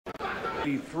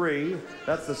93.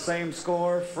 That's the same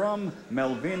score from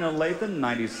Melvina Lathan,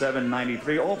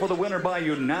 97-93. All for the winner by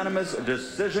unanimous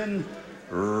decision,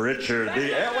 Richard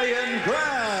the Alien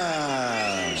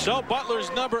Grant. So Butler's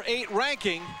number 8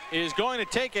 ranking is going to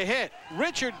take a hit.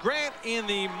 Richard Grant in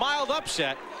the mild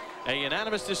upset. A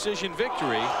unanimous decision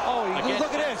victory. Oh,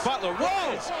 look at this. Butler.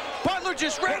 Whoa! Butler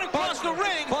just ran across the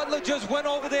ring. Butler just went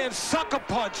over there and sucker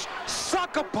punched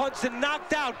and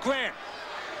knocked out Grant.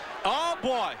 Oh,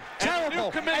 boy.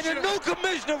 Terrible. And the new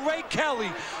commissioner, Ray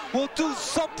Kelly, will do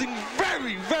something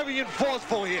very, very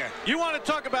enforceful here. You want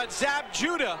to talk about Zab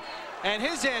Judah and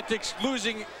his antics,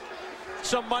 losing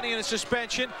some money in a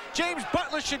suspension. James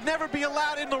Butler should never be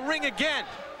allowed in the ring again.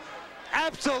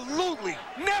 Absolutely.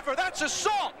 Never. That's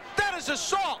assault. That is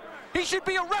assault. He should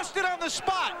be arrested on the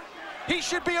spot. He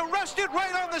should be arrested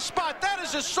right on the spot. That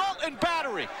is assault and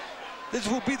battery. This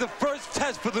will be the first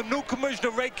test for the new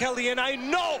commissioner, Ray Kelly, and I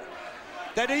know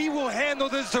that he will handle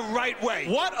this the right way.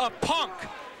 What a punk.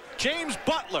 James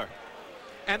Butler.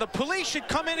 And the police should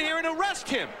come in here and arrest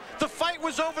him. The fight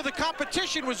was over. The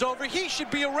competition was over. He should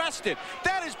be arrested.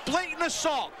 That is blatant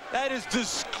assault. That is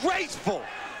disgraceful.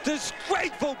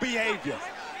 Disgraceful behavior.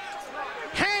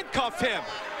 Handcuff him.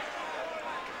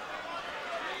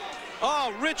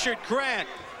 Oh, Richard Grant.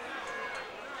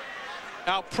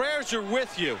 Our prayers are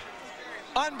with you.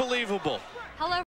 Unbelievable. Hello.